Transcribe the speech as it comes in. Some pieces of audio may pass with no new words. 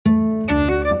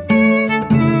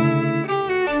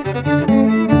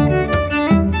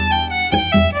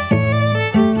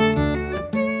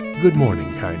Good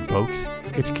morning, kind folks.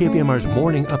 It's KVMR's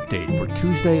morning update for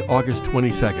Tuesday, August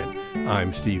 22nd.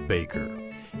 I'm Steve Baker.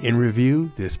 In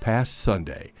review this past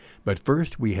Sunday, but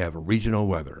first we have regional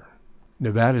weather.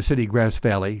 Nevada City, Grass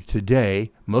Valley,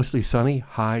 today mostly sunny,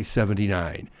 high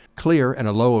 79, clear and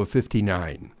a low of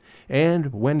 59.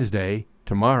 And Wednesday,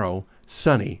 tomorrow,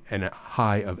 sunny and a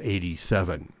high of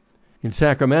 87. In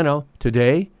Sacramento,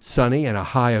 today, sunny and a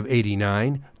high of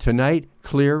 89. Tonight,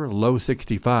 clear, low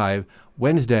 65.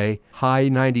 Wednesday, high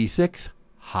 96,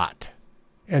 hot.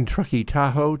 And Truckee,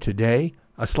 Tahoe, today,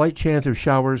 a slight chance of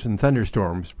showers and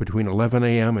thunderstorms between 11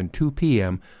 a.m. and 2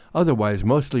 p.m., otherwise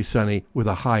mostly sunny with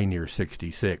a high near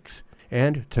 66.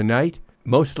 And tonight,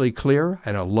 mostly clear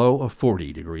and a low of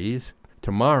 40 degrees.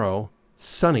 Tomorrow,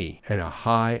 sunny and a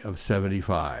high of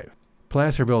 75.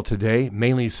 Placerville today,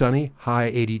 mainly sunny, high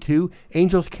 82.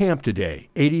 Angels Camp today,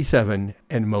 87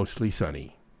 and mostly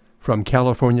sunny. From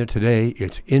California today,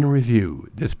 it's In Review.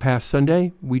 This past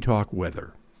Sunday, we talk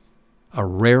weather. A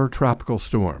rare tropical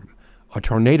storm, a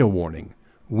tornado warning,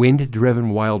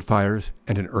 wind-driven wildfires,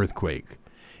 and an earthquake.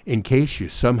 In case you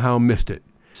somehow missed it,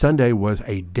 Sunday was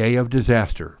a day of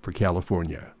disaster for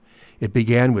California. It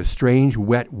began with strange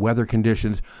wet weather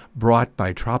conditions brought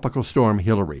by Tropical Storm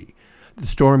Hillary. The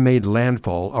storm made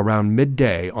landfall around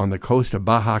midday on the coast of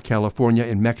Baja California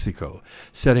in Mexico,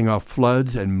 setting off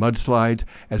floods and mudslides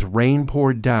as rain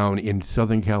poured down in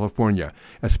Southern California,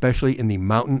 especially in the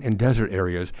mountain and desert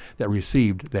areas that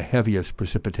received the heaviest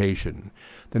precipitation.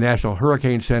 The National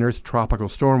Hurricane Center's tropical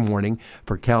storm warning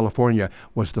for California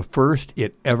was the first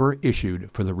it ever issued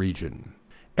for the region.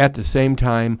 At the same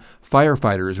time,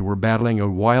 firefighters were battling a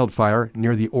wildfire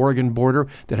near the Oregon border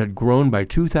that had grown by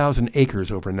 2,000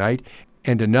 acres overnight,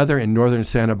 and another in northern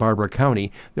Santa Barbara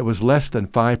County that was less than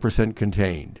 5%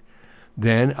 contained.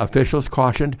 Then officials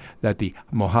cautioned that the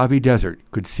Mojave Desert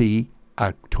could see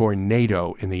a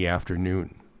tornado in the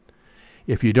afternoon.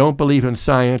 If you don't believe in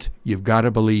science, you've got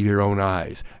to believe your own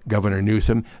eyes, Governor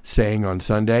Newsom saying on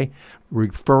Sunday,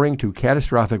 referring to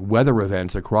catastrophic weather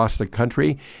events across the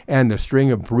country and the string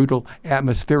of brutal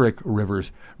atmospheric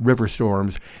river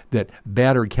storms that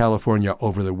battered California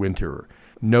over the winter.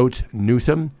 Notes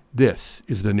Newsom, this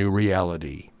is the new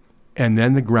reality. And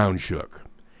then the ground shook.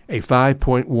 A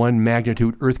 5.1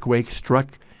 magnitude earthquake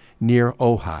struck near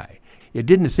Ojai. It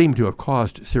didn't seem to have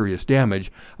caused serious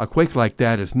damage. A quake like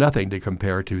that is nothing to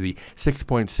compare to the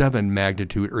 6.7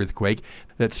 magnitude earthquake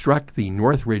that struck the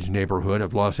Northridge neighborhood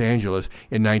of Los Angeles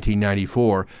in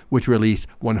 1994, which released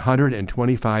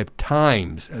 125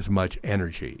 times as much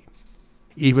energy.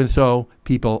 Even so,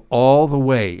 people all the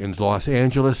way in Los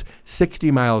Angeles, 60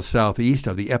 miles southeast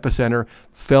of the epicenter,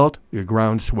 felt the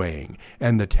ground swaying,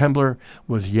 and the tremor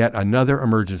was yet another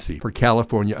emergency for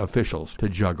California officials to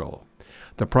juggle.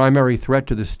 The primary threat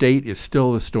to the state is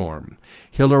still the storm.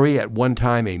 Hillary, at one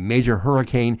time a major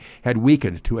hurricane, had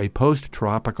weakened to a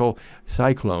post-tropical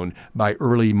cyclone by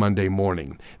early Monday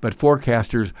morning, but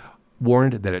forecasters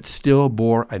warned that it still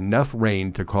bore enough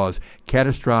rain to cause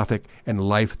catastrophic and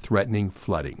life-threatening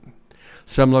flooding.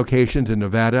 Some locations in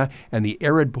Nevada and the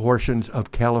arid portions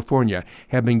of California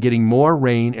have been getting more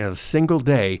rain in a single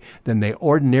day than they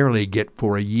ordinarily get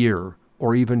for a year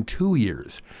or even 2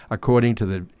 years, according to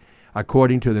the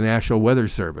National Weather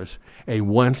Service, a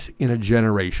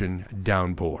once-in-a-generation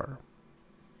downpour.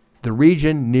 The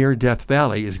region near Death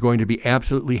Valley is going to be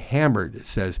absolutely hammered,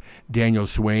 says Daniel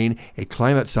Swain, a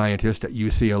climate scientist at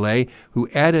UCLA, who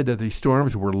added that the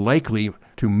storms were likely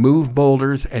to move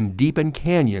boulders and deepen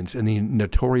canyons in the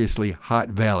notoriously hot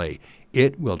valley.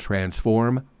 It will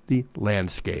transform the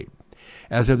landscape.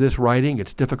 As of this writing,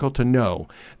 it's difficult to know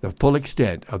the full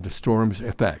extent of the storm's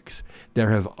effects. There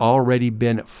have already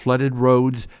been flooded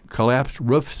roads, collapsed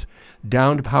roofs,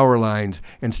 downed power lines,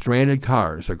 and stranded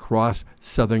cars across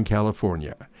Southern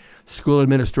California. School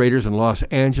administrators in Los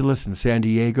Angeles and San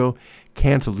Diego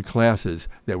canceled classes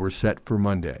that were set for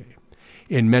Monday.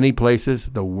 In many places,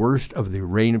 the worst of the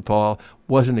rainfall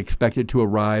wasn't expected to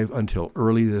arrive until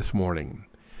early this morning.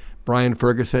 Brian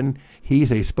Ferguson,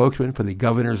 he's a spokesman for the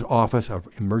Governor's Office of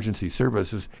Emergency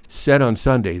Services, said on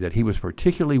Sunday that he was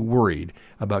particularly worried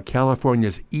about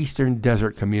California's eastern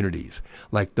desert communities,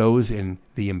 like those in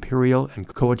the Imperial and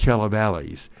Coachella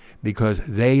valleys, because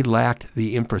they lacked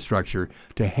the infrastructure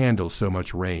to handle so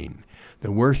much rain.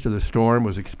 The worst of the storm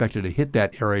was expected to hit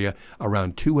that area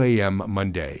around 2 a.m.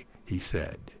 Monday, he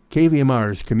said.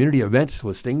 KVMR's community events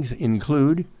listings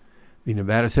include The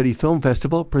Nevada City Film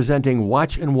Festival presenting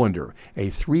Watch and Wonder, a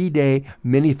 3-day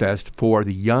mini-fest for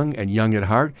the young and young at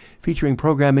heart, featuring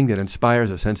programming that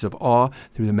inspires a sense of awe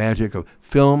through the magic of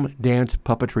film, dance,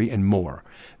 puppetry, and more.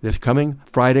 This coming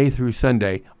Friday through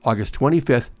Sunday, August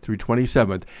 25th through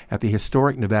 27th at the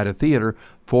historic Nevada Theater,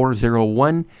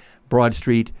 401 Broad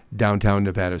Street, downtown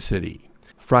Nevada City.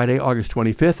 Friday, August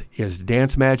 25th is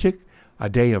Dance Magic, a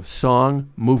day of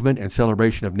song, movement, and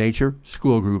celebration of nature.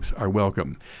 School groups are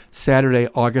welcome. Saturday,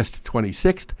 August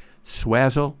 26th,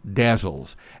 Swazzle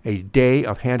Dazzles, a day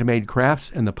of handmade crafts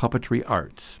and the puppetry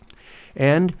arts.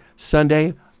 And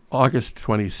Sunday, August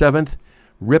 27th,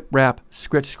 Rip Rap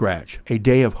Scritch Scratch, a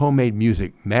day of homemade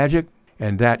music magic.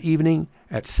 And that evening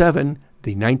at 7,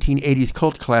 the 1980s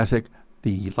cult classic,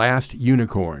 The Last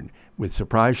Unicorn, with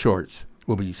surprise shorts,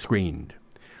 will be screened.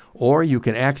 Or you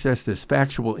can access this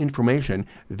factual information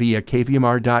via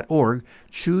kvmr.org,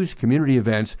 choose community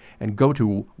events, and go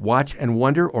to Watch and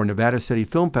Wonder or Nevada City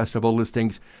Film Festival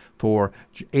listings for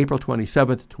April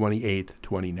 27th, 28th,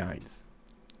 29th.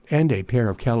 And a pair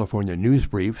of California news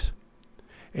briefs.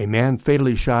 A man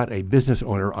fatally shot a business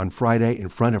owner on Friday in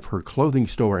front of her clothing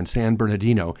store in San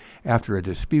Bernardino after a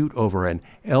dispute over an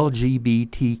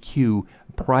LGBTQ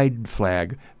pride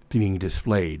flag being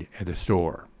displayed at the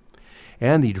store.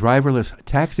 And the driverless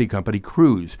taxi company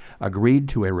Cruise agreed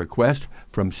to a request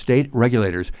from state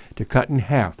regulators to cut in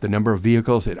half the number of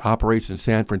vehicles it operates in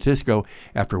San Francisco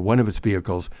after one of its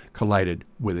vehicles collided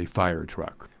with a fire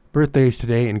truck. Birthdays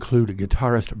today include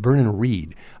guitarist Vernon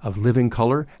Reid of Living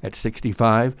Colour at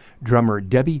 65, drummer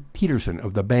Debbie Peterson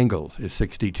of the Bangles is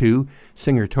 62,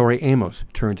 singer Tori Amos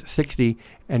turns 60,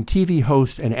 and TV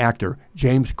host and actor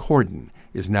James Corden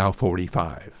is now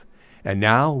 45. And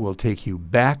now we'll take you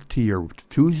back to your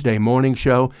Tuesday morning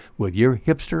show with your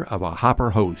hipster of a hopper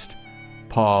host,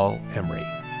 Paul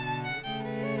Emery.